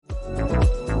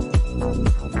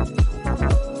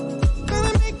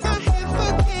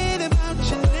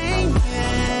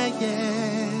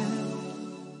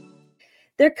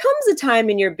There comes a time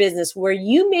in your business where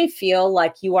you may feel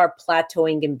like you are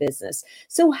plateauing in business.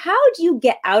 So how do you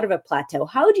get out of a plateau?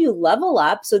 How do you level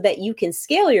up so that you can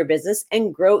scale your business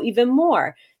and grow even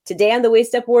more? Today on the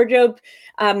Waist Up Wardrobe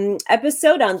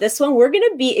episode, on this one, we're going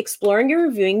to be exploring and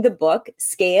reviewing the book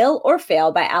Scale or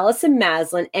Fail by Allison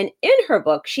Maslan. And in her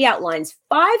book, she outlines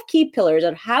 5 key pillars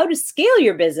of how to scale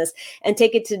your business and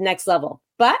take it to the next level.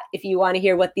 But if you want to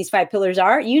hear what these 5 pillars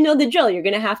are, you know the drill. You're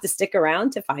going to have to stick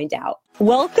around to find out.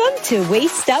 Welcome to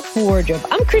Waist Up Wardrobe.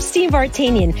 I'm Christine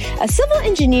Vartanian, a civil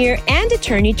engineer and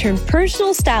attorney turned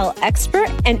personal style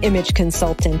expert and image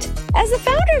consultant. As the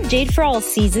founder of Jade for All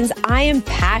Seasons, I am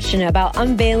passionate about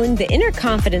unveiling the inner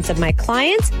confidence of my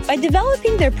clients by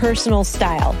developing their personal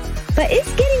style. But is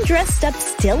getting dressed up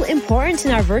still important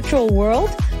in our virtual world?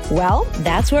 Well,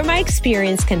 that's where my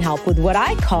experience can help with what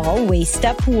I call Waist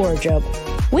Up Wardrobe.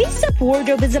 Waist Up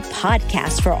Wardrobe is a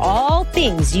podcast for all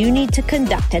things you need to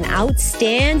conduct an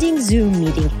outstanding Zoom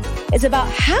meeting. It's about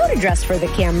how to dress for the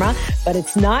camera, but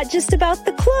it's not just about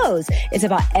the clothes. It's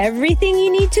about everything you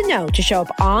need to know to show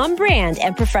up on brand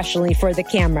and professionally for the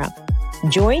camera.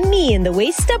 Join me in the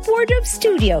Waist Up Wardrobe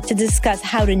studio to discuss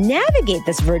how to navigate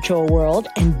this virtual world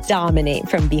and dominate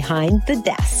from behind the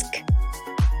desk.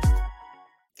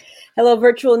 Hello,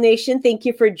 Virtual Nation. Thank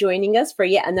you for joining us for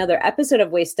yet another episode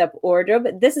of Waist Up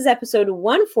Wardrobe. This is episode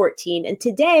 114, and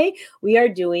today we are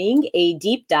doing a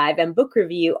deep dive and book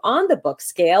review on the book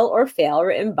Scale or Fail,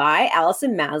 written by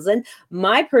Allison Maslan,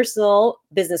 my personal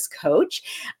business coach.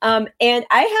 And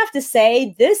I have to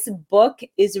say, this book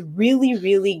is really,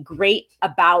 really great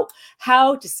about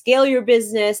how to scale your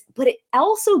business, but it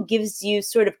also gives you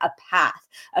sort of a path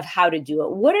of how to do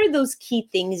it. What are those key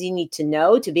things you need to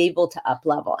know to be able to up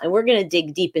level? And we're going to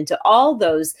dig deep into all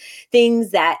those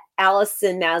things that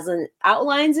Allison Maslan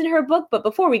outlines in her book. But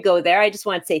before we go there, I just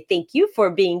want to say thank you for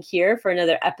being here for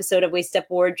another episode of Waist Up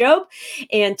Wardrobe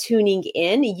and tuning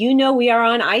in. You know, we are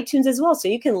on iTunes as well, so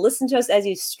you can listen to us as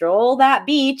you stroll that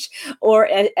beach, or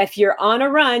if you're on a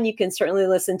run, you can certainly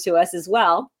listen to us as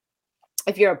well.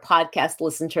 If you're a podcast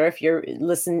listener, if you're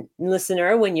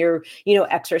listener when you're,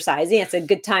 exercising, it's a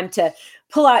good time to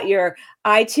pull out your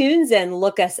iTunes and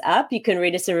look us up. You can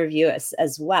rate us and review us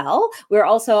as well. We're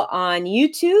also on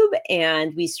YouTube,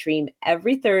 and we stream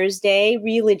every Thursday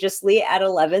religiously at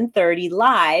 11:30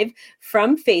 live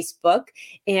from Facebook.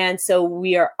 And so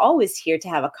we are always here to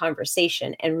have a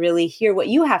conversation and really hear what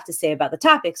you have to say about the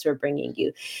topics we're bringing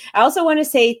you. I also want to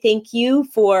say thank you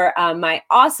for my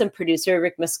awesome producer,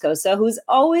 Rick Moscoso, who's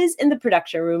always in the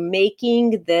production room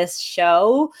making this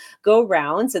show go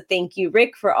round. So thank you,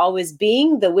 Rick, for always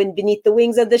being the wind beneath the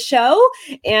wings of the show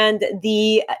and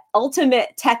the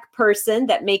ultimate tech person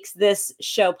that makes this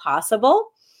show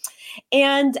possible.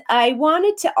 And I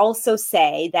wanted to also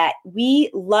say that we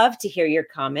love to hear your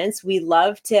comments. We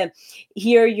love to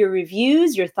hear your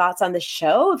reviews, your thoughts on the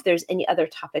show. If there's any other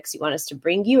topics you want us to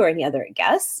bring you or any other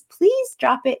guests, please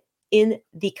drop it in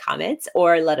the comments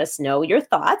or let us know your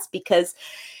thoughts, because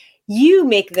you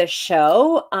make the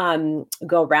show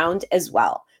go round as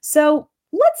well. So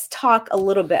let's talk a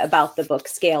little bit about the book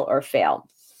Scale or Fail.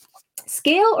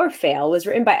 Scale or Fail was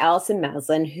written by Allison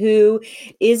Maslan, who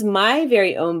is my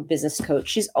very own business coach.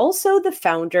 She's also the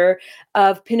founder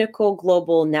of Pinnacle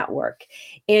Global Network,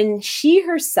 and she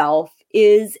herself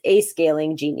is a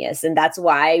scaling genius. And that's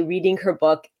why reading her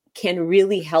book can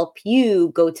really help you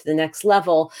go to the next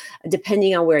level,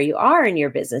 depending on where you are in your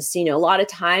business. A lot of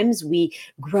times we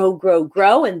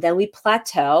grow, and then we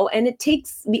plateau, and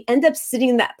we end up sitting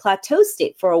in that plateau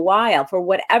state for a while for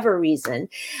whatever reason.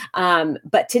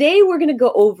 But today we're going to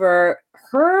go over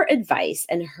her advice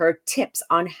and her tips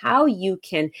on how you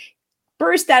can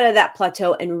burst out of that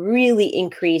plateau and really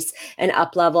increase and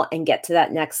up level and get to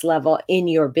that next level in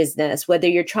your business. Whether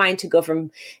you're trying to go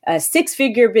from a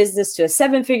 6-figure business to a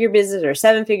 7-figure business or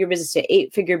 7-figure business to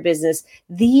 8-figure business,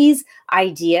 these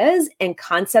ideas and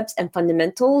concepts and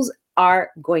fundamentals are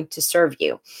going to serve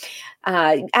you.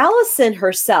 Allison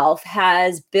herself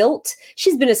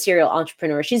she's been a serial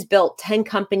entrepreneur. She's built 10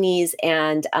 companies,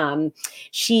 and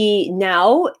she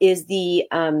now is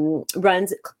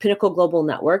runs Pinnacle Global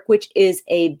Network, which is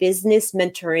a business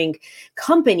mentoring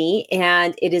company,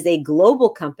 and it is a global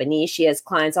company. She has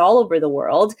clients all over the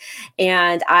world,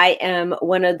 and I am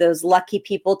one of those lucky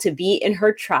people to be in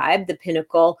her tribe, the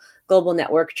Pinnacle Global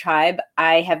Network tribe.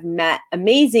 I have met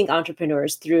amazing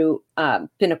entrepreneurs through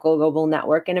Pinnacle Global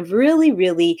Network, and have really,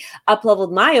 really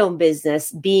up-leveled my own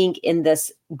business being in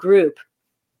this group.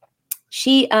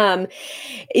 She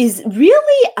is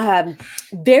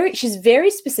really she's very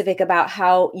specific about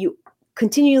how you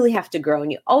continually have to grow,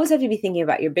 and you always have to be thinking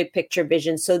about your big picture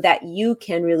vision so that you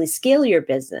can really scale your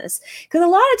business. Because a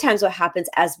lot of times what happens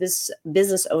as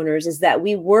business owners is that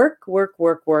we work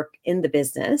in the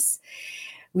business.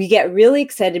 We get really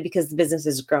excited because the business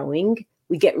is growing.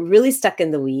 We get really stuck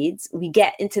in the weeds. We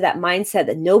get into that mindset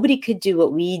that nobody could do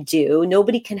what we do.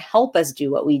 Nobody can help us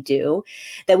do what we do,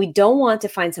 that we don't want to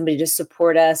find somebody to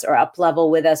support us or up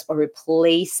level with us or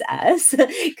replace us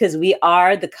because we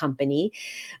are the company.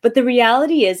 But the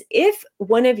reality is, if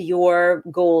one of your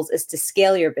goals is to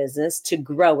scale your business, to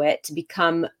grow it, to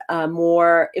become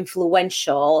more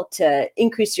influential, to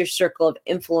increase your circle of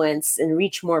influence and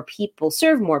reach more people,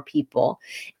 serve more people,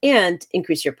 and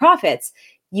increase your profits,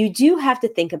 you do have to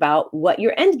think about what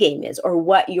your end game is or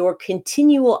what your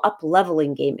continual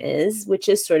up-leveling game is, which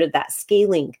is sort of that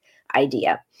scaling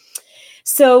idea.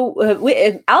 So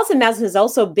Allison Maslan has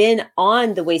also been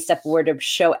on the Waist Up Wardrobe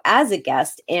show as a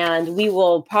guest, and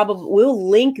we'll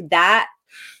link that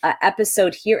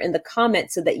episode here in the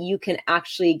comments so that you can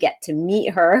actually get to meet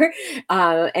her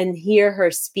and hear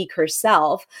her speak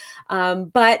herself.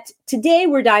 But today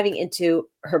we're diving into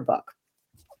her book.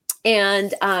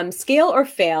 And Scale or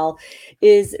Fail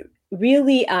is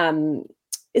really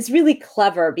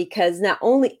clever because not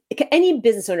only any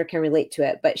business owner can relate to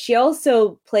it, but she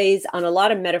also plays on a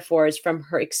lot of metaphors from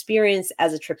her experience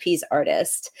as a trapeze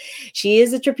artist. She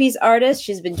is a trapeze artist.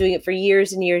 She's been doing it for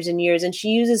years and years and years. And she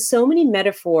uses so many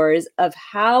metaphors of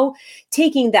how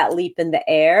taking that leap in the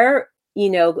air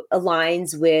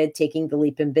aligns with taking the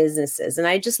leap in businesses. And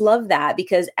I just love that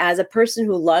because as a person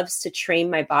who loves to train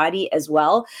my body as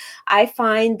well, I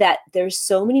find that there's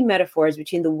so many metaphors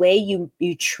between the way you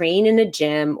train in a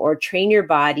gym or train your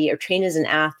body or train as an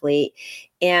athlete,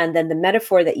 and then the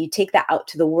metaphor that you take that out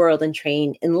to the world and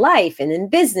train in life and in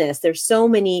business. There's so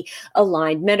many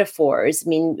aligned metaphors. I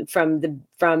mean, from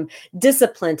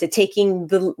discipline to taking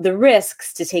the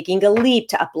risks, to taking a leap,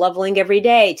 to up leveling every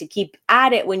day, to keep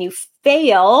at it when you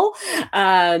fail.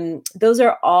 Those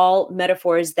are all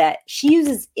metaphors that she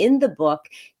uses in the book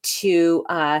to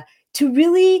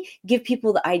really give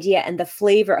people the idea and the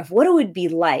flavor of what it would be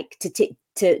like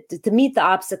to meet the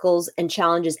obstacles and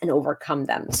challenges and overcome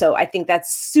them. So I think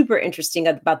that's super interesting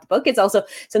about the book. It's also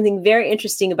something very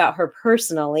interesting about her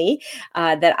personally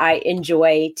that I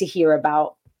enjoy to hear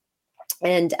about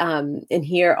and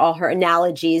hear all her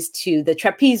analogies to the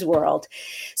trapeze world.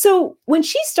 So when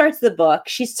she starts the book,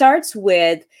 she starts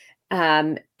with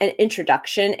an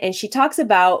introduction, and she talks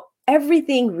about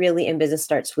everything really in business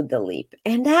starts with the leap.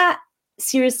 And that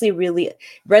seriously really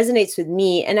resonates with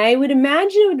me. And I would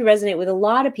imagine it would resonate with a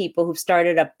lot of people who've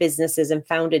started up businesses and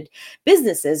founded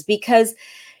businesses, because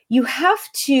you have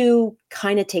to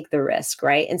kind of take the risk,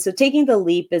 right? And so taking the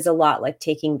leap is a lot like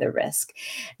taking the risk.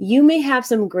 You may have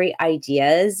some great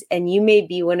ideas, and you may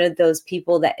be one of those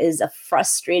people that is a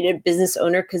frustrated business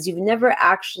owner because you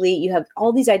have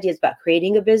all these ideas about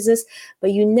creating a business,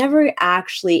 but you never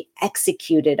actually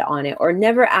executed on it or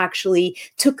never actually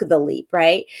took the leap,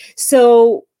 right?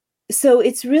 So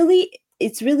it's really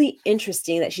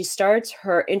interesting that she starts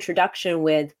her introduction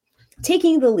with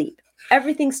taking the leap.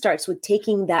 Everything starts with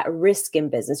taking that risk in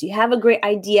business. You have a great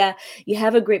idea. You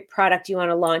have a great product you want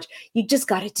to launch. You just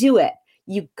got to do it.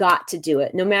 You got to do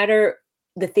it. No matter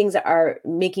the things that are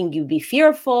making you be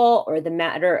fearful or the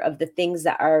matter of the things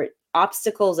that are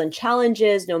obstacles and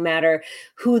challenges, no matter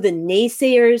who the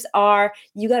naysayers are,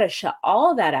 you got to shut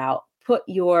all that out. Put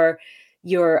your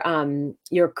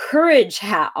courage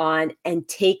hat on and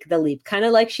take the leap, kind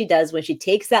of like she does when she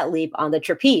takes that leap on the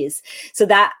trapeze. So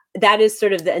that is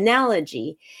sort of the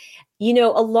analogy. A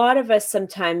lot of us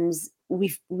sometimes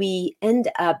we end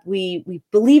up, we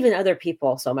believe in other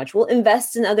people so much. We'll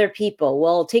invest in other people.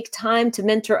 We'll take time to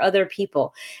mentor other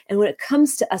people. And when it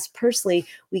comes to us personally,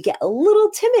 we get a little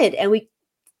timid and we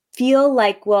feel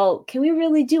like, well, can we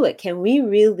really do it? Can we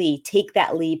really take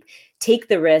that leap, take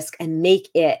the risk, and make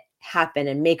it happen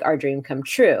and make our dream come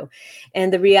true?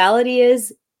 And the reality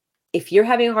is, if you're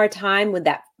having a hard time with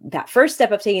that first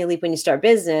step of taking a leap when you start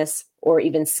business, or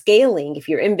even scaling, if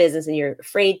you're in business and you're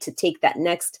afraid to take that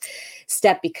next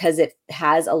step because it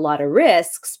has a lot of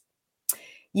risks,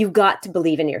 you've got to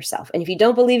believe in yourself. And if you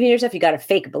don't believe in yourself, you got to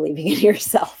fake believing in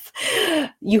yourself.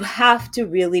 You have to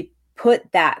really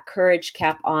put that courage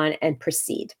cap on and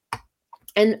proceed.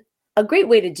 And a great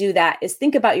way to do that is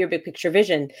think about your big picture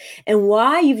vision and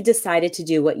why you've decided to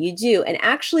do what you do. And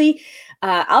actually,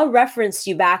 I'll reference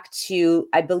you back to,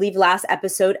 I believe, last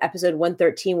episode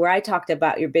 113, where I talked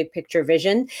about your big picture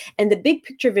vision. And the big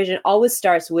picture vision always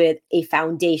starts with a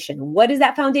foundation. What is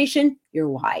that foundation? Your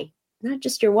why. not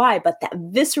just your why, but that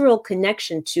visceral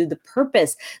connection to the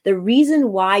purpose, the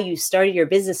reason why you started your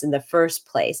business in the first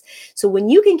place. So when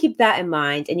you can keep that in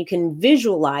mind and you can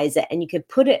visualize it and you can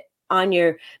put it on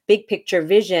your big picture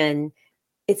vision,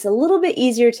 it's a little bit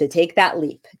easier to take that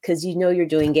leap because you know you're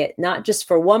doing it not just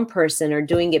for one person or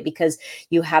doing it because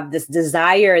you have this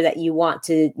desire that you want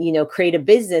to, create a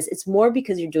business. It's more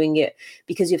because you're doing it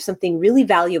because you have something really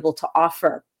valuable to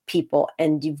offer people,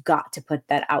 and you've got to put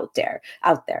that out there.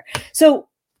 So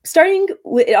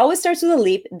it always starts with a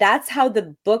leap. That's how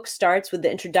the book starts, with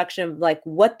the introduction of like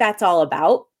what that's all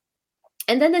about.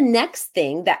 And then the next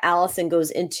thing that Allison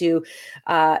goes into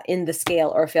in the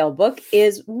Scale or Fail book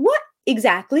is what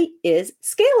exactly is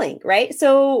scaling, right?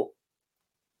 So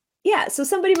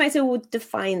somebody might say, well,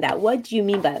 define that. What do you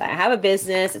mean by that? I have a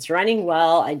business, it's running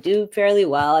well, I do fairly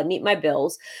well, I meet my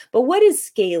bills, but what is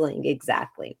scaling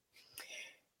exactly?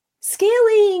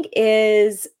 Scaling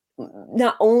is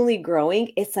not only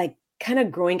growing, it's like kind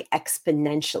of growing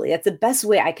exponentially. That's the best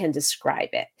way I can describe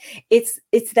it. It's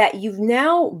that you've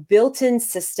now built in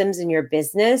systems in your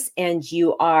business, and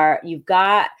you've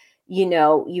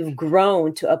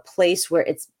grown to a place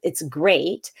where it's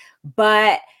great,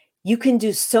 but you can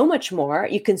do so much more.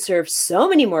 You can serve so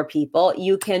many more people.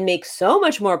 You can make so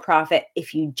much more profit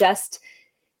if you just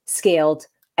scaled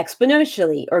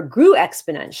exponentially or grew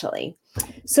exponentially.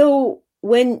 So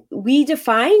when we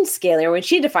define scaling, or when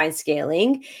she defines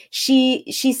scaling, she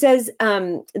says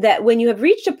that when you have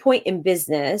reached a point in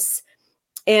business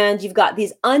and you've got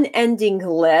these unending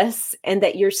lists and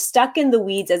that you're stuck in the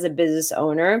weeds as a business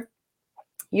owner,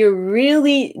 you're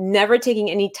really never taking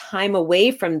any time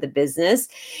away from the business.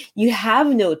 You have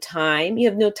no time. You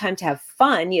have no time to have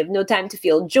fun. You have no time to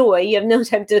feel joy. You have no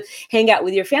time to hang out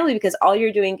with your family because all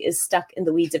you're doing is stuck in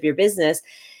the weeds of your business.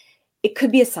 It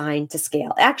could be a sign to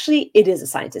scale. Actually, it is a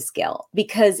sign to scale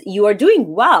because you are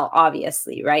doing well,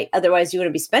 obviously, right? Otherwise, you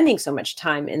wouldn't be spending so much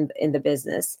time in the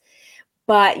business.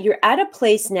 But you're at a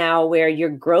place now where your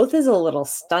growth is a little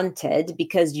stunted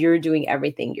because you're doing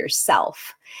everything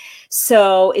yourself.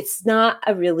 So it's not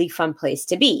a really fun place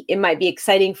to be. It might be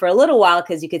exciting for a little while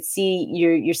because you could see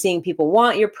you're seeing people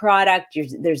want your product,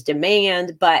 there's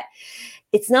demand, but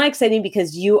it's not exciting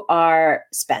because you are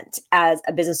spent as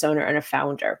a business owner and a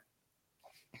founder.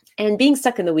 And being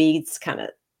stuck in the weeds kind of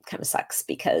sucks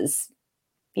because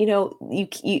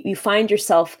you find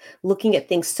yourself looking at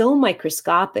things so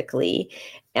microscopically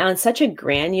on such a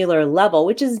granular level,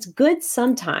 which is good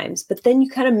sometimes, but then you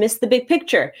kind of miss the big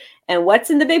picture. And what's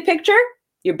in the big picture?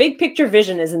 Your big picture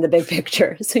vision is in the big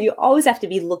picture. So you always have to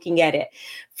be looking at it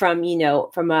from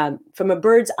a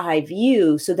bird's eye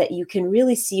view so that you can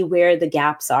really see where the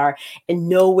gaps are and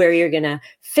know where you're going to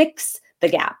fix the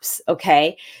gaps.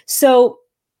 Okay. So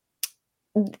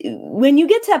when you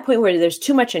get to that point where there's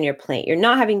too much on your plate, you're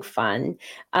not having fun,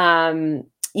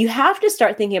 you have to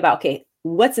start thinking about, okay,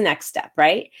 what's the next step,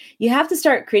 right? You have to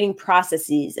start creating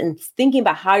processes and thinking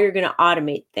about how you're going to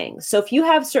automate things. So if you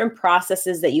have certain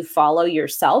processes that you follow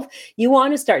yourself, you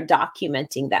want to start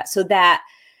documenting that so that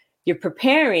you're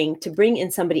preparing to bring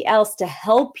in somebody else to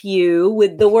help you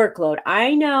with the workload.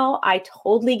 I know, I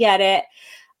totally get it.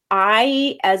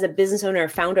 I, as a business owner,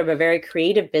 founder of a very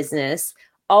creative business,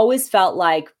 always felt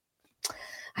like,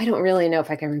 I don't really know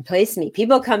if I can replace me.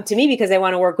 People come to me because they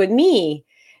want to work with me.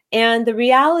 And the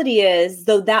reality is,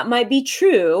 though that might be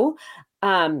true,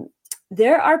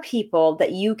 there are people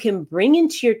that you can bring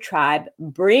into your tribe,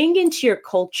 bring into your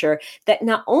culture that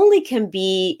not only can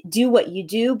do what you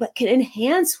do, but can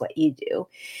enhance what you do.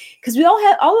 Because we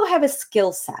all have a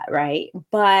skill set, right?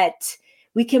 But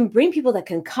we can bring people that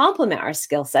can complement our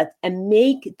skill set and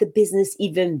make the business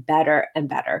even better and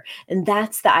better. And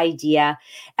that's the idea.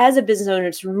 As a business owner,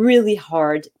 it's really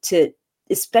hard to,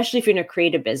 especially if you're in a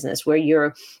creative business where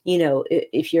you're,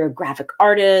 if you're a graphic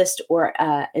artist or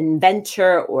an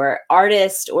inventor or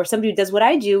artist or somebody who does what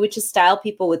I do, which is style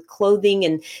people with clothing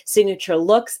and signature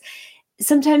looks.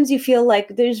 Sometimes you feel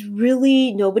like there's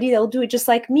really nobody that'll do it just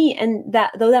like me. And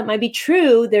that, though that might be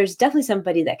true, there's definitely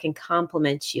somebody that can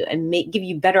complement you and give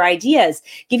you better ideas,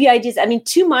 give you ideas. I mean,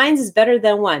 two minds is better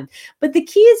than one, but the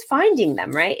key is finding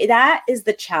them, right? That is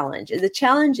the challenge. The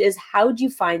challenge is, how do you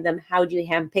find them? How do you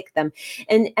handpick them?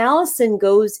 And Allison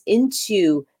goes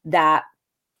into that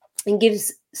and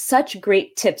gives such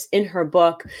great tips in her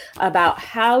book about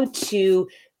how to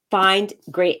find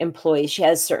great employees. She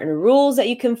has certain rules that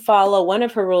you can follow. One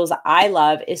of her rules I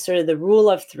love is sort of the rule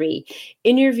of three.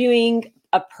 Interviewing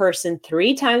a person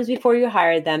 3 times before you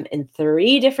hire them in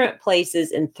 3 different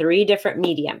places in 3 different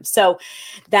mediums. So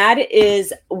that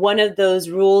is one of those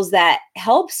rules that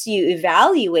helps you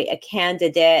evaluate a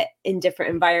candidate in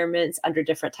different environments under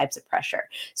different types of pressure.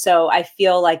 So I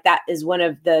feel like that is one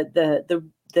of the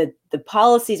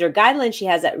policies or guidelines she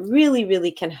has that really,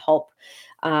 really can help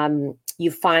you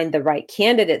find the right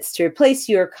candidates to replace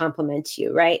you or complement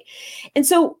you, right? And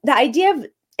so the idea of,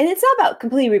 and it's not about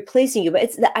completely replacing you, but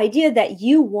it's the idea that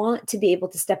you want to be able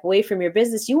to step away from your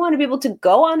business. You want to be able to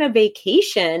go on a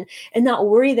vacation and not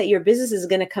worry that your business is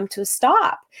going to come to a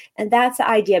stop. And that's the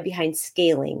idea behind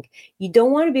scaling. You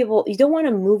don't want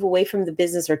to move away from the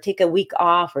business or take a week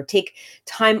off or take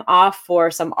time off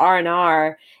for some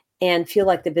R&R and feel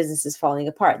like the business is falling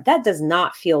apart. That does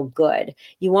not feel good.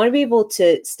 You want to be able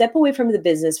to step away from the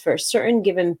business for a certain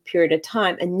given period of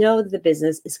time and know that the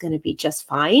business is going to be just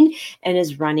fine and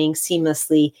is running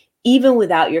seamlessly, even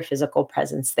without your physical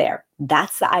presence there.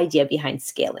 That's the idea behind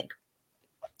scaling.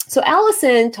 So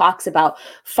Allison talks about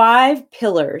 5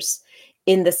 pillars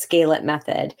in the Scale It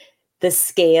method. The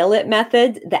Scale It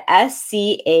method, the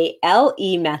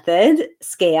SCALE method,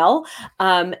 scale.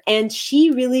 And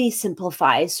she really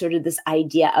simplifies sort of this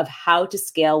idea of how to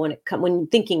scale when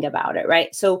thinking about it,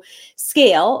 right? So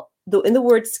scale, in the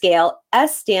word scale,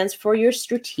 S stands for your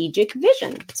strategic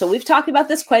vision. So we've talked about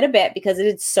this quite a bit because it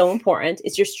is so important.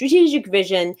 It's your strategic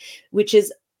vision, which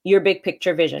is your big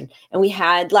picture vision. And we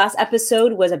had last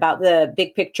episode was about the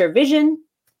big picture vision.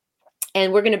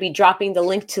 And we're going to be dropping the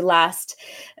link to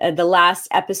the last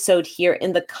episode here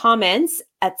in the comments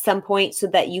at some point so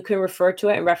that you can refer to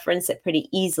it and reference it pretty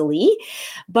easily.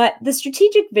 But the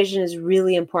strategic vision is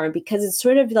really important because it's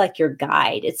sort of like your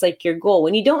guide. It's like your goal.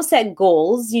 When you don't set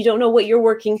goals, you don't know what you're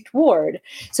working toward.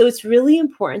 So it's really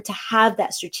important to have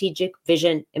that strategic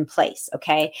vision in place,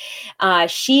 okay?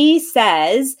 She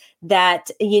says that,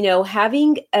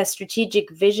 having a strategic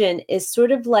vision is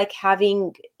sort of like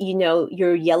having,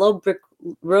 your yellow brick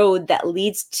road that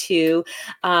leads to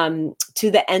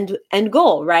the end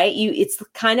goal, right? It's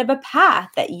kind of a path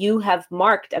that you have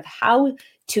marked of how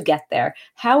to get there.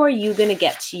 How are you going to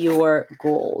get to your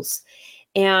goals?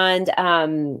 And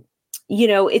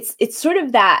it's sort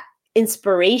of that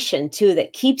inspiration too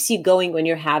that keeps you going when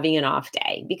you're having an off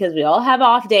day, because we all have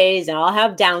off days and all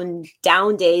have down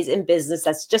days in business.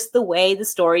 That's just the way the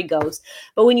story goes.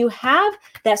 But when you have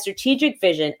that strategic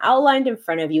vision outlined in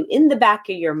front of you in the back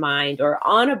of your mind or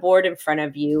on a board in front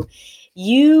of you,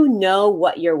 you know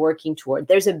what you're working toward.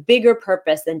 There's a bigger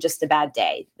purpose than just a bad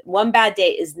day. One bad day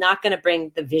is not going to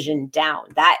bring the vision down.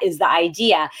 That is the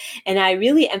idea. And I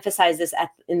really emphasize this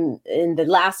in the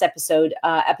last episode,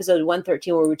 episode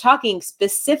 113, where we're talking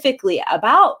specifically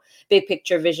about big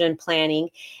picture vision planning,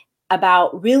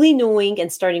 about really knowing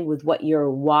and starting with what your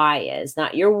why is,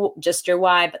 not just your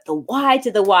why, but the why to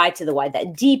the why to the why,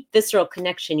 that deep visceral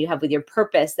connection you have with your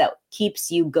purpose that keeps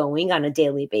you going on a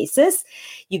daily basis.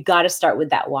 You got to start with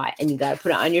that why, and you got to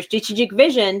put it on your strategic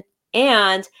vision,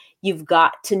 and you've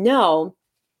got to know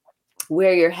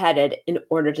where you're headed in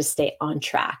order to stay on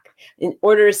track, in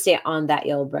order to stay on that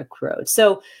yellow brick road.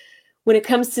 So when it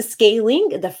comes to scaling,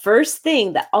 the first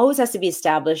thing that always has to be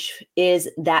established is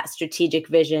that strategic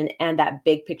vision and that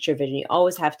big picture vision. You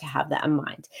always have to have that in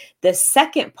mind. The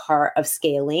second part of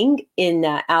scaling in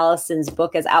Allison's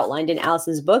book, as outlined in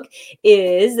Allison's book,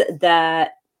 is the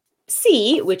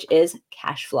C, which is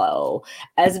cash flow.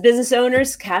 As business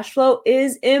owners, cash flow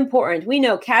is important. We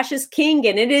know cash is king,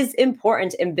 and it is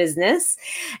important in business.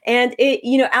 And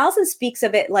Allison speaks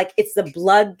of it like it's the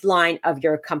bloodline of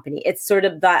your company. It's sort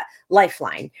of that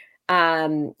lifeline.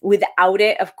 Without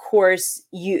it, of course,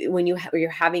 when you're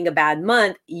having a bad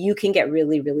month, you can get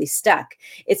really, really stuck.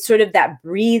 It's sort of that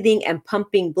breathing and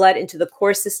pumping blood into the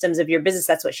core systems of your business.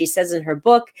 That's what she says in her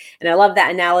book. And I love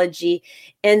that analogy.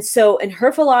 And so, and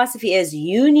her philosophy is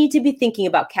you need to be thinking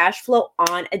about cash flow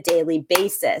on a daily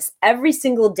basis. Every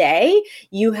single day,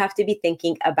 you have to be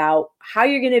thinking about how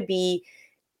you're going to be,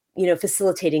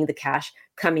 facilitating the cash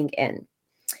coming in.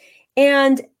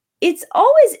 And it's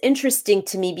always interesting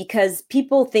to me because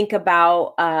people think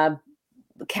about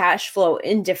cash flow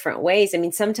in different ways. I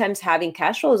mean, sometimes having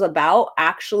cash flow is about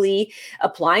actually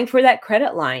applying for that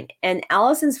credit line. And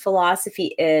Allison's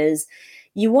philosophy is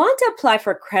you want to apply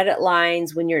for credit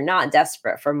lines when you're not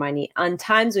desperate for money, on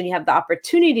times when you have the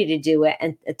opportunity to do it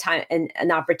and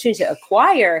an opportunity to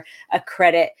acquire a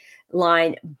credit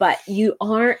line, but you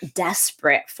aren't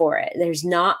desperate for it. There's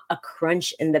not a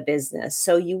crunch in the business.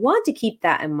 So you want to keep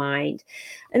that in mind.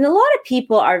 And a lot of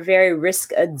people are very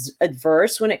risk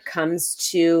adverse when it comes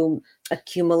to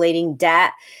accumulating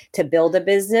debt to build a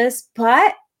business,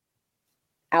 but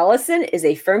Allison is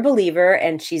a firm believer,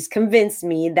 and she's convinced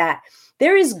me that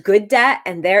there is good debt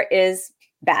and there is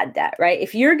bad debt, right?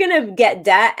 If you're going to get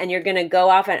debt and you're going to go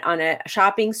off on a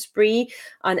shopping spree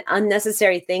on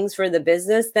unnecessary things for the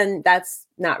business, then that's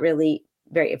not really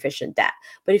very efficient debt.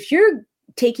 But if you're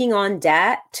taking on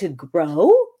debt to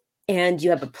grow and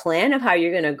you have a plan of how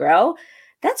you're going to grow,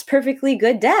 that's perfectly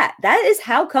good debt. That is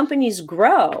how companies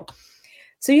grow.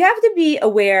 So you have to be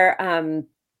aware of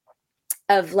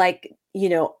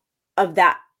of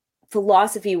that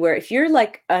philosophy where if you're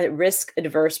like a risk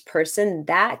adverse person,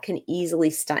 that can easily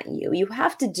stunt you. You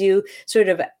have to do sort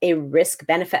of a risk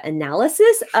benefit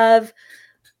analysis of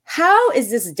how is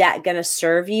this debt going to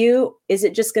serve you? Is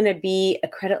it just going to be a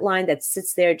credit line that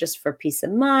sits there just for peace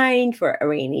of mind, for a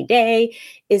rainy day?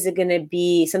 Is it going to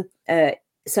be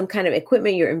some kind of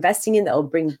equipment you're investing in that will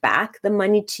bring back the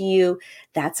money to you?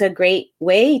 That's a great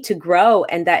way to grow.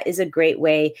 And that is a great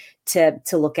way to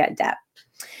look at debt.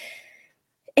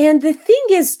 And the thing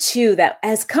is, too, that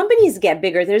as companies get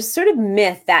bigger, there's sort of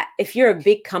myth that if you're a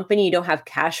big company, you don't have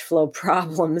cash flow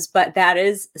problems. But that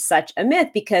is such a myth,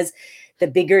 because the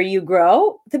bigger you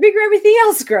grow, the bigger everything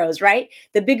else grows, right?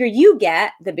 The bigger you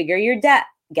get, the bigger your debt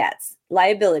gets,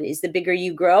 liabilities. The bigger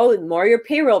you grow, the more your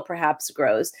payroll perhaps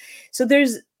grows. So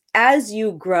as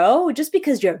you grow, just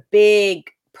because you're a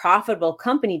big, profitable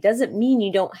company doesn't mean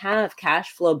you don't have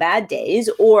cash flow bad days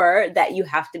or that you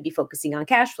have to be focusing on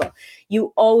cash flow.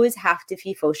 You always have to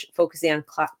be focusing on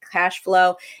cash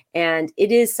flow. And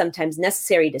it is sometimes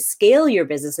necessary to scale your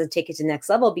business and take it to the next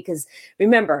level, because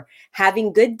remember,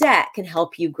 having good debt can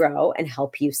help you grow and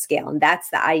help you scale. And that's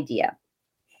the idea.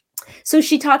 So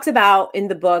she talks about in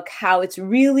the book how it's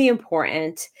really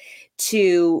important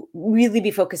to really be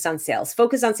focused on sales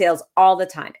all the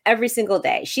time, every single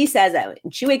day. She says that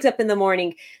when she wakes up in the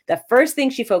morning, the first thing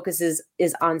she focuses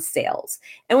is on sales.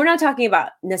 And we're not talking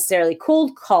about necessarily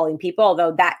cold calling people,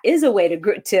 although that is a way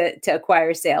to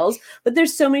acquire sales, but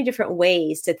there's so many different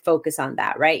ways to focus on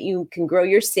that, right? You can grow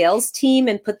your sales team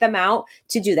and put them out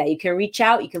to do that. You can reach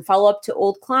out, you can follow up to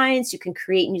old clients, you can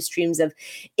create new streams of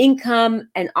income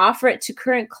and offer it to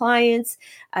current clients.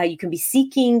 You can be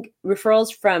seeking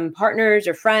referrals from partners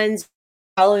or friends,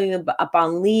 following up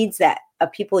on leads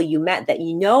of people you met that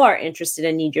you know are interested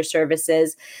and need your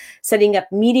services, setting up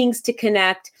meetings to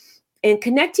connect, and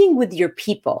connecting with your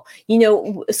people.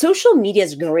 Social media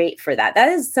is great for that. That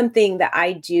is something that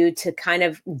I do to kind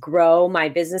of grow my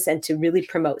business and to really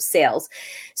promote sales.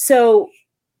 So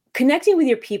connecting with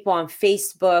your people on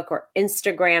Facebook or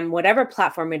Instagram, whatever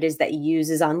platform it is that you use,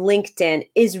 is on LinkedIn,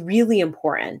 is really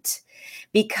important,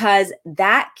 because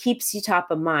that keeps you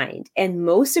top of mind. And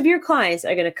most of your clients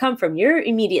are going to come from your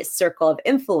immediate circle of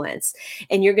influence.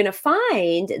 And you're going to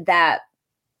find that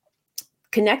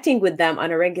connecting with them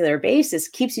on a regular basis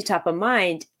keeps you top of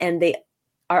mind, and they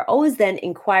are always then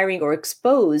inquiring or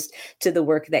exposed to the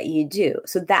work that you do.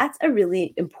 So that's a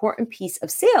really important piece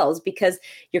of sales, because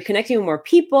you're connecting with more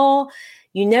people.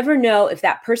 You never know if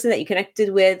that person that you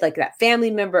connected with, like that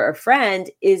family member or friend,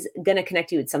 is going to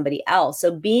connect you with somebody else.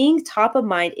 So being top of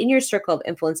mind in your circle of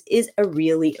influence is a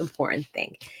really important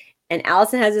thing. And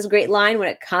Allison has this great line when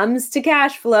it comes to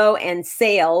cash flow and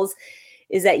sales,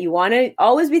 is that you want to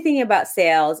always be thinking about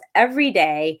sales every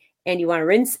day, and you want to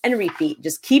rinse and repeat.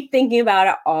 Just keep thinking about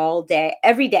it all day,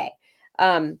 every day.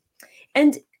 And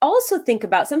also think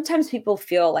about, sometimes people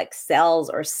feel like sales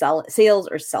or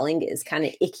selling is kind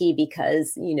of icky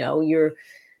because, you're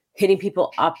hitting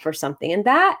people up for something. And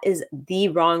that is the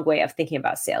wrong way of thinking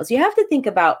about sales. You have to think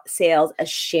about sales as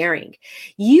sharing.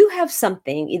 You have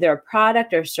something, either a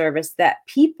product or service, that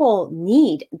people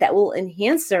need that will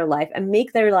enhance their life and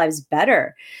make their lives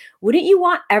better. Wouldn't you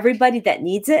want everybody that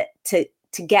needs it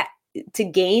to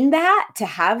gain that, to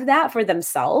have that for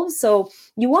themselves? So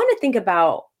you want to think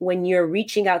about, when you're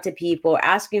reaching out to people,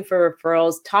 asking for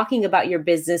referrals, talking about your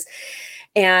business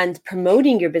and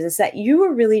promoting your business, that you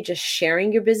are really just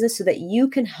sharing your business so that you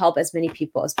can help as many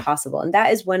people as possible. And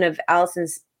that is one of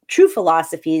Allison's true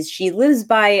philosophies. She lives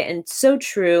by it, and it's so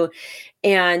true.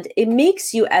 And it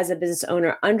makes you, as a business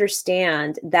owner,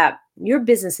 understand that your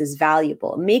business is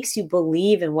valuable. It makes you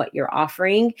believe in what you're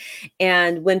offering.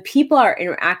 And when people are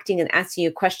interacting and asking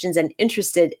you questions and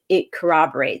interested, it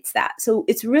corroborates that. So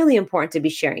it's really important to be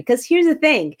sharing, because here's the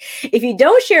thing: if you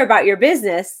don't share about your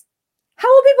business,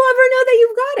 how will people ever know that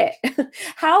you've got it?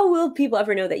 How will people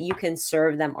ever know that you can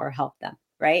serve them or help them,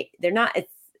 right?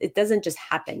 It doesn't just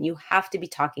happen. You have to be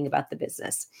talking about the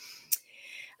business.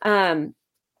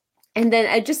 And then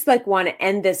I just like want to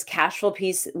end this cash flow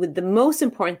piece with the most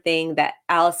important thing that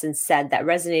Allison said that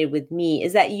resonated with me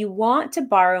is that you want to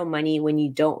borrow money when you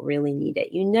don't really need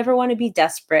it. You never want to be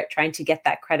desperate trying to get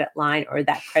that credit line or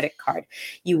that credit card.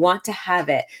 You want to have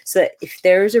it so that if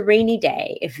there's a rainy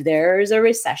day, if there's a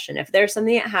recession, if there's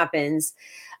something that happens,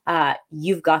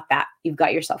 you've got that. You've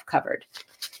got yourself covered.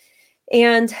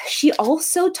 And she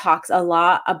also talks a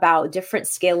lot about different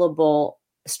scalable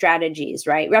strategies,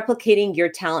 right? Replicating your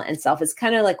talent and self is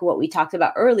kind of like what we talked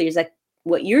about earlier. Is like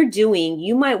what you're doing,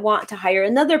 you might want to hire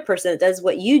another person that does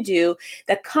what you do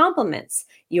that complements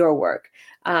your work.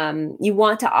 You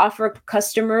want to offer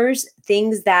customers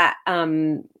things that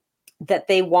that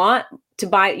they want to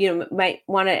buy. Might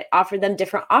want to offer them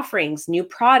different offerings, new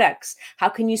products. How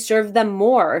can you serve them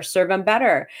more or serve them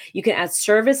better? You can add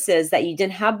services that you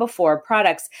didn't have before,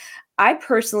 products. I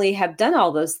personally have done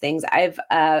all those things. I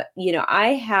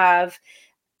have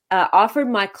offered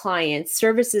my clients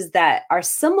services that are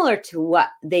similar to what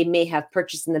they may have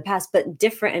purchased in the past, but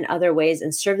different in other ways,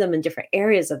 and serve them in different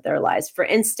areas of their lives. For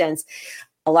instance,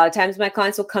 a lot of times my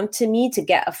clients will come to me to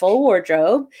get a full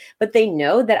wardrobe, but they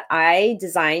know that I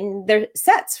design their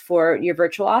sets for your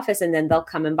virtual office, and then they'll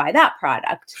come and buy that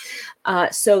product.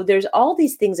 So there's all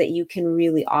these things that you can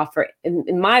really offer.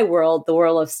 In my world, the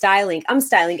world of styling, I'm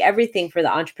styling everything for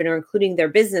the entrepreneur, including their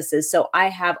businesses. So I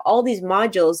have all these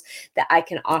modules that I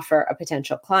can offer a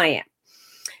potential client.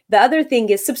 The other thing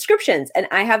is subscriptions, and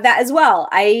I have that as well.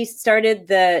 I started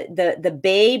the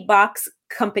Bay Box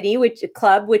company, which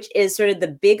is sort of the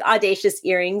big audacious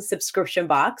earrings subscription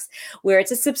box, where it's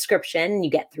a subscription. You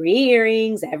get 3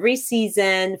 earrings every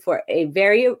season for a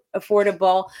very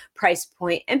affordable price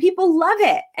point, and people love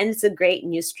it. And it's a great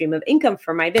new stream of income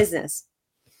for my business.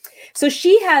 So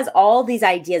she has all these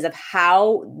ideas of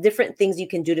how different things you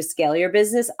can do to scale your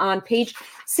business. On page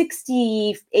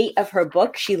 68 of her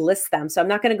book, she lists them. So I'm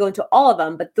not going to go into all of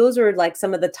them, but those are like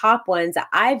some of the top ones that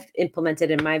I've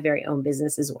implemented in my very own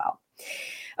business as well.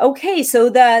 Okay, so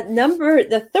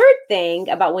the third thing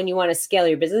about when you want to scale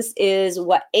your business is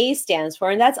what A stands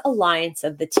for, and that's alliance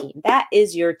of the team. That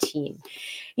is your team.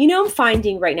 I'm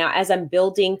finding right now as I'm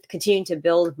continuing to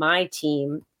build my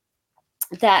team,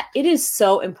 that it is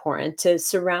so important to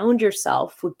surround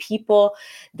yourself with people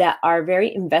that are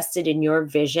very invested in your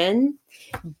vision,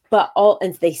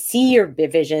 and they see your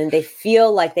vision, they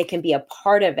feel like they can be a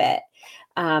part of it,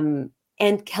 and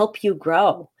help you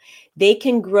grow. They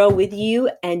can grow with you,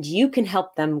 and you can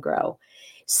help them grow.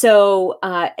 So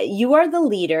you are the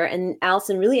leader, and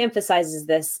Allison really emphasizes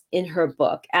this in her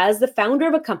book. As the founder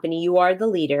of a company, you are the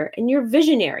leader, and you're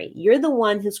visionary. You're the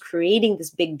one who's creating this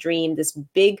big dream, this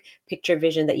big picture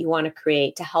vision that you want to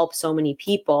create to help so many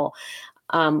people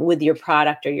with your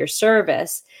product or your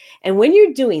service. And when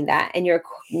you're doing that and you're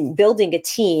building a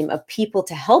team of people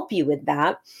to help you with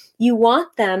that,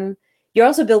 you're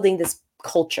also building this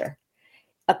culture,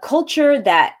 a culture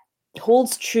that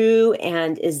holds true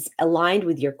and is aligned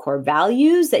with your core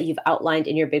values that you've outlined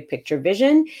in your big picture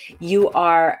vision. You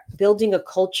are building a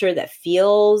culture that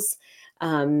feels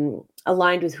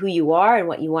aligned with who you are and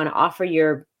what you want to offer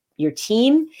your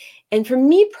team. And for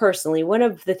me personally, one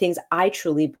of the things I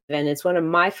truly believe in, it's one of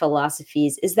my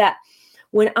philosophies, is that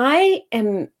when I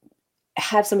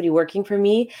have somebody working for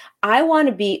me, I want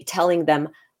to be telling them,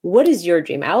 what is your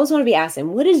dream? I always want to be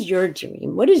asking, what is your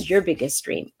dream? What is your biggest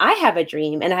dream? I have a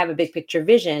dream and I have a big picture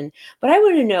vision, but I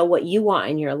want to know what you want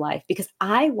in your life because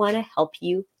I want to help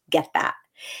you get that.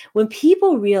 When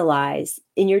people realize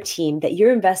in your team that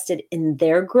you're invested in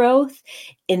their growth,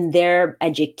 in their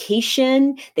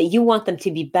education, that you want them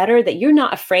to be better, that you're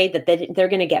not afraid that they're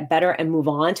going to get better and move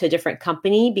on to a different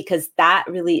company, because that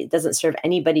really doesn't serve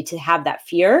anybody to have that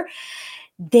fear,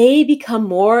 they become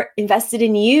more invested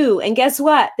in you. And guess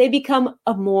what? They become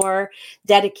a more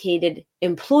dedicated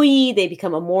employee. They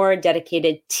become a more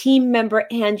dedicated team member,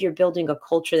 and you're building a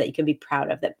culture that you can be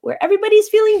proud of, that where everybody's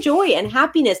feeling joy and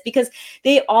happiness because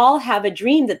they all have a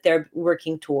dream that they're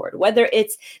working toward, whether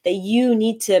it's that you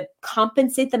need to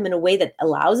compensate them in a way that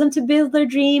allows them to build their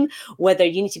dream, whether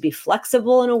you need to be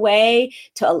flexible in a way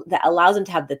that allows them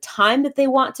to have the time that they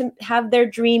want to have their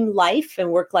dream life and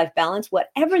work-life balance,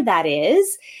 whatever that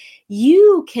is.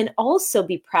 You can also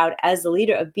be proud as the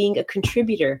leader of being a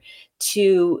contributor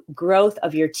to growth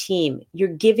of your team. You're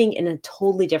giving in a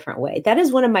totally different way. That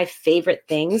is one of my favorite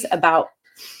things about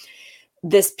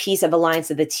this piece of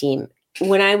alliance of the team.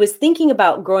 When I was thinking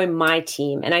about growing my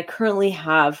team, and I currently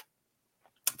have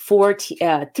 3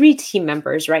 team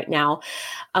members right now,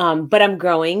 but I'm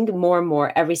growing more and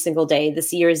more every single day.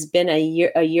 This year has been a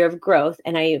year of growth,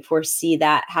 and I foresee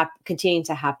that continuing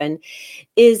to happen,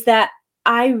 is that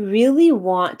I really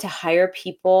want to hire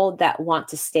people that want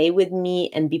to stay with me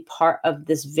and be part of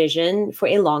this vision for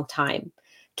a long time.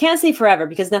 Can't say forever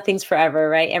because nothing's forever,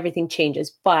 right? Everything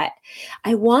changes, but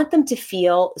I want them to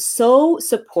feel so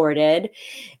supported.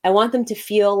 I want them to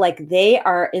feel like they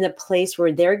are in a place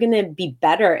where they're going to be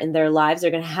better in their lives.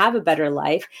 They're going to have a better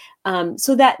life,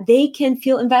 so that they can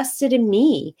feel invested in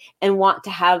me and want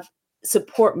to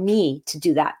support me to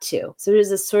do that too. So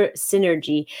there's a sort of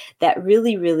synergy that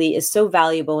really, really is so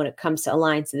valuable when it comes to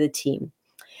alliance of the team.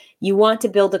 You want to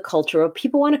build a culture where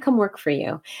people want to come work for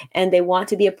you and they want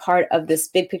to be a part of this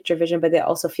big picture vision, but they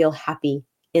also feel happy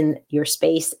in your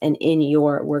space and in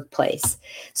your workplace.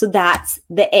 So that's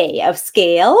the A of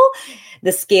scale,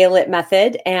 the scale it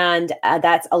method, and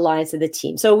that's alliance of the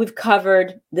team. So we've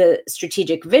covered the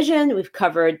strategic vision, we've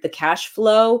covered the cash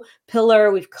flow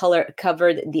pillar, we've covered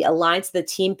the alliance of the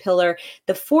team pillar.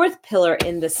 The fourth pillar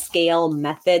in the scale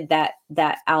method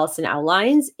that Allison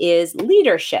outlines is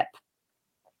leadership.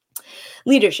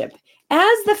 Leadership.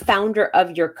 As the founder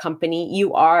of your company,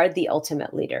 you are the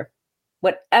ultimate leader.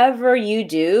 Whatever you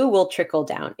do will trickle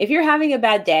down. If you're having a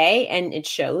bad day and it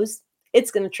shows, it's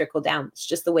going to trickle down. It's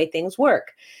just the way things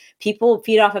work. People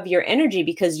feed off of your energy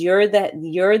because you're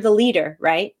the leader,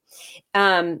 right?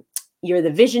 You're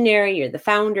the visionary, you're the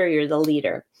founder, you're the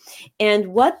leader. And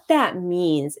what that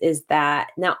means is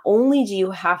that not only do you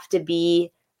have to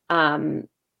be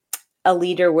a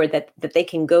leader where that they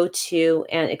can go to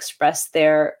and express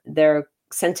their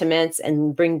sentiments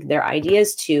and bring their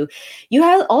ideas to,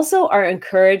 you also are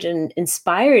encouraged and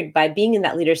inspired by being in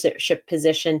that leadership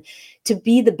position to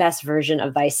be the best version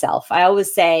of thyself. I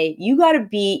always say you got to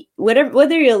be,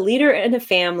 whether you're a leader in a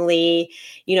family,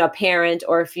 a parent,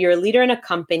 or if you're a leader in a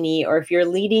company, or if you're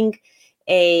leading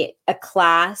a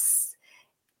class,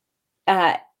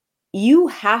 you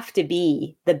have to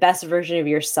be the best version of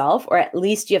yourself, or at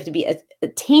least you have to be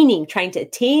trying to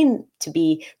attain to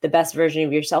be the best version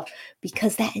of yourself,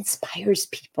 because that inspires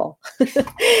people.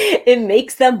 It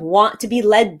makes them want to be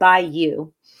led by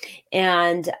you.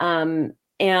 And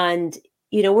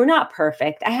we're not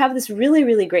perfect. I have this really,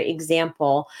 really great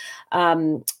example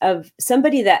of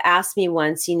somebody that asked me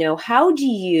once, how do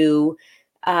you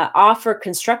offer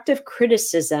constructive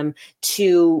criticism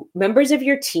to members of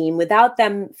your team without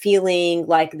them feeling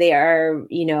like they are,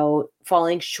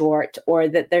 falling short, or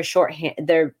that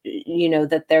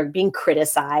that they're being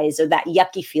criticized, or that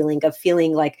yucky feeling of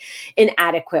feeling like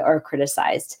inadequate or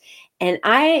criticized. And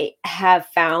I have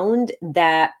found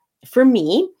that for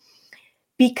me,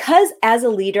 because as a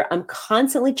leader, I'm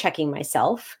constantly checking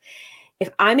myself. If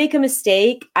I make a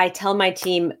mistake, I tell my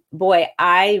team, boy,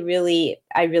 I really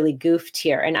goofed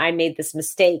here and I made this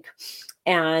mistake.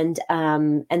 And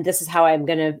this is how I'm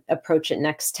going to approach it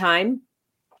next time.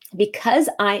 Because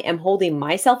I am holding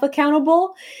myself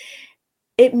accountable,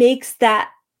 it makes that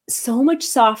so much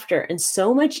softer and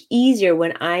so much easier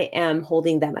when I am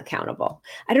holding them accountable.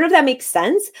 I don't know if that makes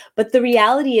sense, but the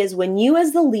reality is when you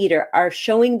as the leader are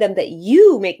showing them that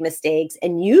you make mistakes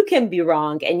and you can be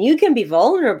wrong and you can be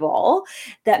vulnerable,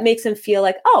 that makes them feel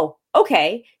like, oh,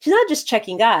 okay, she's not just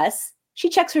checking us, she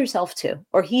checks herself too,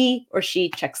 or he or she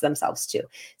checks themselves too.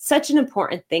 Such an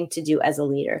important thing to do as a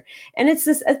leader. And it's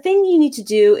a thing you need to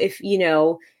do if you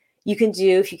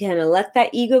can let that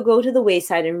ego go to the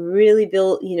wayside and really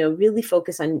build, really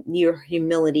focus on your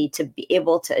humility to be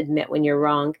able to admit when you're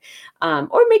wrong,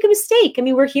 or make a mistake. I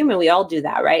mean, we're human. We all do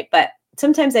that, right? But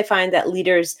sometimes I find that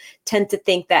leaders tend to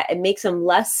think that it makes them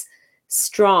less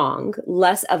strong,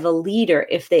 less of a leader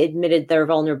if they admitted their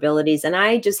vulnerabilities. And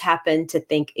I just happen to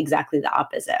think exactly the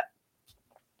opposite.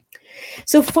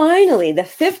 So finally, the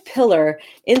fifth pillar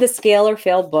in the Scale or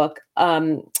Fail book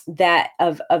that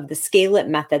of the Scale It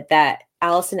method that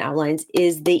Allison outlines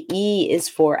is the E is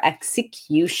for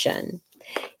execution.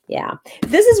 Yeah,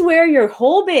 this is where your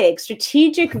whole big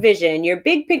strategic vision, your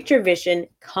big picture vision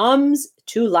comes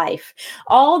to life.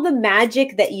 All the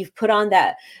magic that you've put on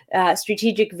that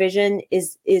strategic vision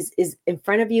is in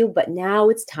front of you, but now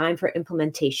it's time for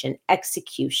implementation,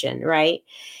 execution, right?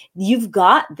 You've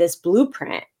got this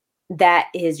blueprint that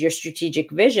is your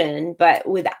strategic vision, but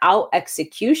without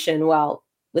execution,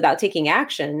 without taking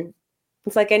action,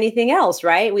 it's like anything else,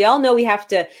 right? We all know we have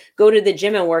to go to the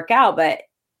gym and work out, but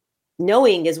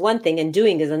knowing is one thing and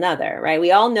doing is another, right?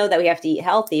 We all know that we have to eat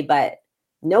healthy, but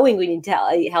knowing we need to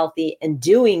eat healthy and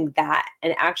doing that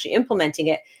and actually implementing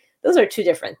it, those are two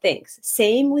different things.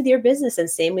 Same with your business and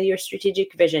same with your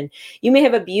strategic vision. You may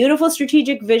have a beautiful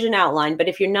strategic vision outline, but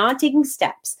if you're not taking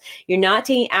steps, you're not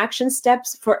taking action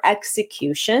steps for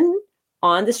execution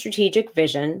on the strategic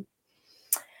vision,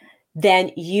 then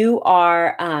you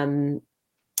are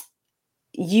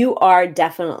you are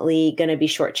definitely going to be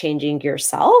shortchanging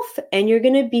yourself, and you're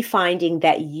going to be finding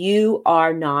that you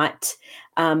are not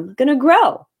going to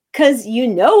grow because you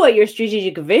know what your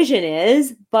strategic vision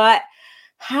is, but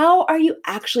how are you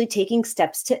actually taking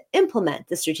steps to implement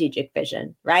the strategic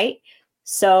vision, right?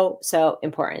 So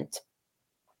important.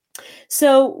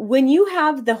 So when you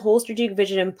have the whole strategic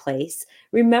vision in place,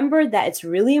 remember that it's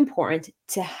really important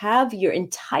to have your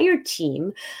entire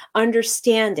team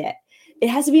understand it. It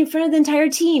has to be in front of the entire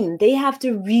team. They have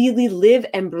to really live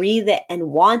and breathe it and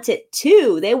want it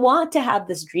too. They want to have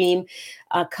this dream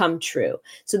come true.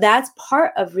 So that's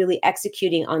part of really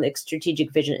executing on the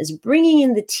strategic vision, is bringing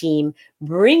in the team,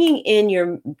 bringing in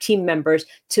your team members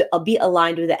to be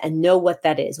aligned with it and know what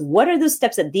that is. What are those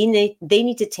steps that they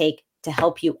need to take to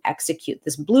help you execute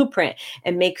this blueprint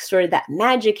and make sure that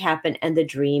magic happen and the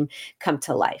dream come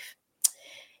to life?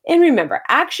 And remember,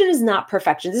 action is not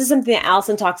perfection. This is something that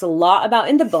Allison talks a lot about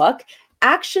in the book.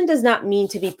 Action does not mean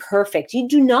to be perfect. You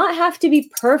do not have to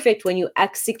be perfect when you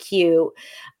execute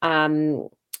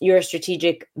your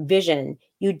strategic vision.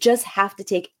 You just have to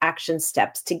take action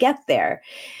steps to get there.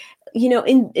 You know,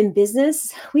 in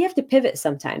business, we have to pivot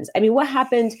sometimes. I mean, what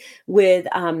happened with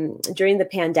during the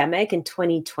pandemic in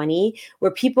 2020, where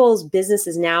people's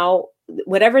businesses now,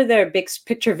 whatever their big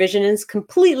picture vision is,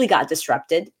 completely got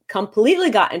disrupted, completely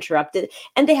got interrupted,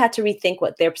 and they had to rethink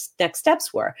what their next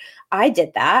steps were. I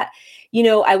did that. You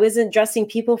know, I wasn't dressing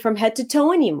people from head to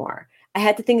toe anymore. I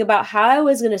had to think about how I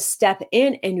was going to step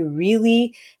in and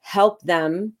really help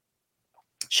them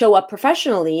show up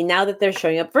professionally now that they're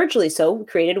showing up virtually. So we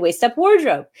created Waist Up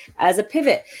Wardrobe as a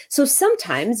pivot. So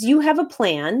sometimes you have a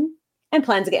plan and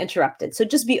plans get interrupted. So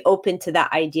just be open to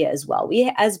that idea as well.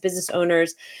 We as business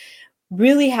owners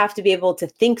really have to be able to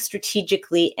think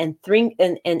strategically and think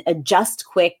and adjust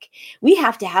quick. We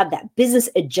have to have that business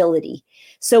agility.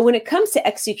 So when it comes to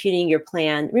executing your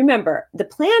plan, remember, the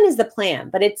plan is the plan,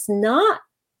 but it's not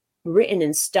written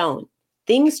in stone.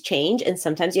 Things change, and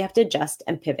sometimes you have to adjust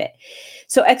and pivot.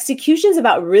 So execution is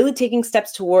about really taking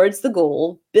steps towards the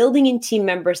goal, building in team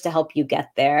members to help you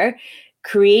get there,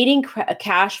 creating a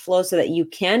cash flow so that you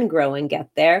can grow and get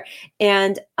there,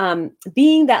 and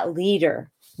being that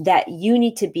leader that you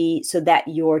need to be so that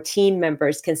your team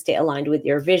members can stay aligned with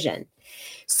your vision.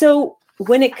 So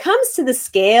when it comes to the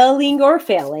scaling or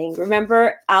failing,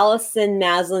 remember Allison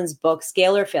Maslan's book,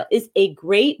 Scale or Fail, is a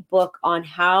great book on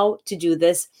how to do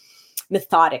this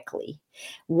methodically.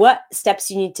 What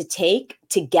steps you need to take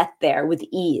to get there with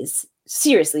ease,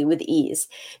 seriously, with ease.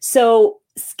 So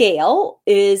Scale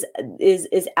is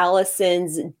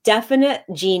Allison's definite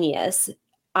genius.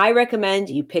 I recommend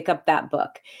you pick up that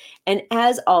book. And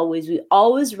as always, we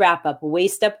always wrap up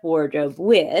Waist Up Wardrobe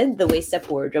with the Waist Up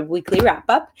Wardrobe Weekly Wrap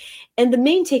Up. And the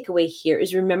main takeaway here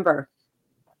is, remember,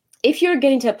 if you're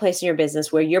getting to a place in your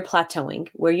business where you're plateauing,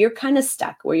 where you're kind of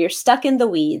stuck, where you're stuck in the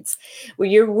weeds, where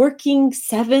you're working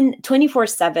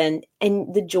 24/7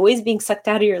 and the joy is being sucked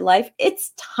out of your life,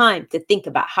 it's time to think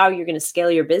about how you're going to scale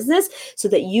your business so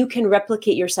that you can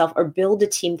replicate yourself or build a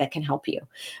team that can help you.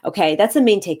 Okay, that's the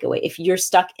main takeaway. If you're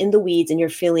stuck in the weeds and you're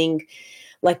feeling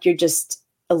like you're just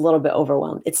a little bit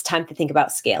overwhelmed, it's time to think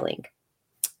about scaling.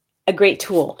 A great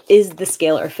tool is the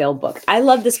Scale or Fail book. I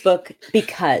love this book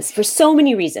because, for so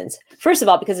many reasons. First of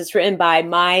all, because it's written by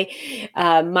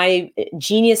my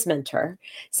genius mentor.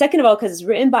 Second of all, because it's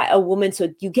written by a woman, so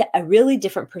you get a really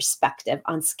different perspective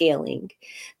on scaling.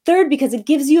 Third, because it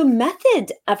gives you a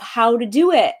method of how to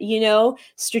do it. You know,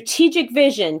 strategic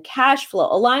vision, cash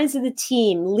flow, alliance of the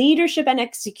team, leadership, and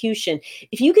execution.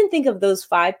 If you can think of those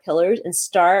 5 pillars and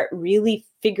start really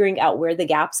figuring out where the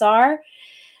gaps are,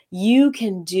 you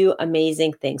can do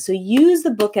amazing things. So use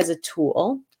the book as a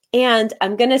tool. And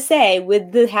I'm going to say,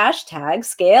 with the hashtag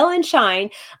Scale and Shine,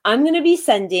 I'm going to be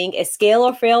sending a Scale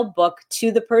or Fail book to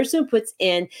the person who puts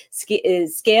in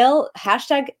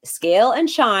hashtag Scale and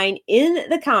Shine in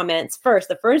the comments first.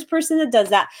 The first person that does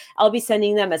that, I'll be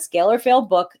sending them a Scale or Fail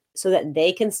book so that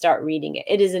they can start reading it.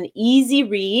 It is an easy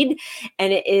read,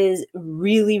 and it is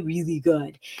really, really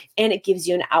good. And it gives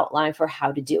you an outline for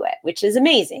how to do it, which is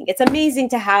amazing. It's amazing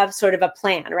to have sort of a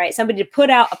plan, right? Somebody to put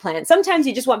out a plan. Sometimes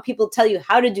you just want people to tell you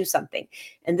how to do something,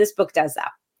 and this book does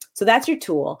that. So that's your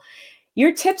tool.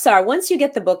 Your tips are, once you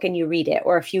get the book and you read it,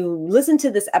 or if you listen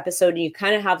to this episode and you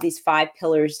kind of have these 5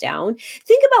 pillars down,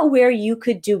 think about where you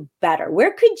could do better.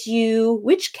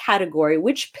 Which category,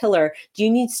 which pillar do you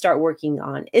need to start working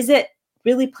on? Is it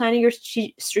really planning your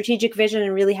strategic vision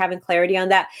and really having clarity on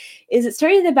that? Is it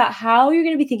starting about how you're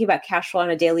going to be thinking about cash flow on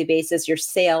a daily basis, your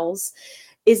sales?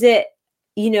 Is it,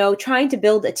 trying to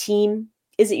build a team?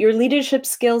 Is it your leadership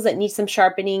skills that need some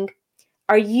sharpening?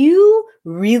 Are you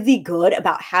really good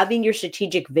about having your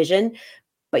strategic vision,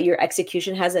 but your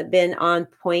execution hasn't been on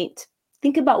point?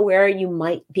 Think about where you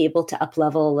might be able to up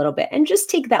level a little bit and just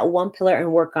take that one pillar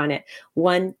and work on it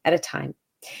one at a time.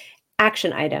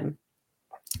 Action item.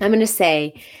 I'm going to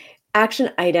say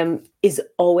action item is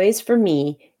always for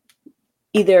me,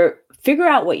 either figure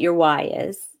out what your why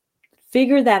is.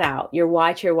 Figure that out, your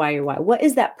why to your why, your why. What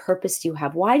is that purpose you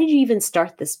have? Why did you even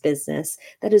start this business?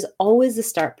 That is always the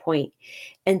start point.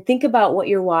 And think about what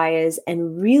your why is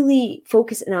and really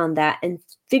focus in on that and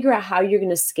figure out how you're going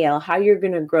to scale, how you're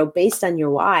going to grow based on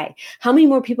your why. How many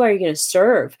more people are you going to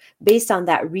serve based on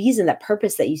that reason, that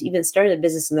purpose that you even started a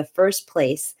business in the first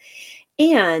place?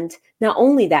 And not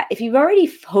only that, if you've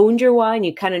already honed your why and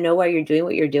you kind of know why you're doing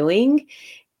what you're doing,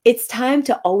 it's time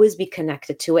to always be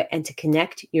connected to it and to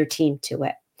connect your team to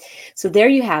it. So there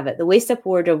you have it, the Waist Up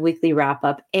Wardrobe Weekly Wrap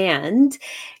Up. And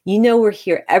we're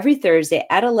here every Thursday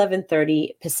at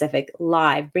 11:30 Pacific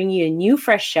live, bringing you a new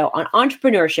fresh show on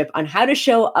entrepreneurship, on how to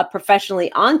show up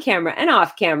professionally on camera and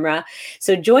off camera.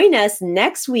 So join us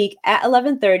next week at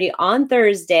 11:30 on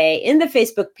Thursday in the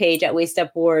Facebook page at Waist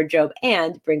Up Wardrobe,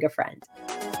 and bring a friend.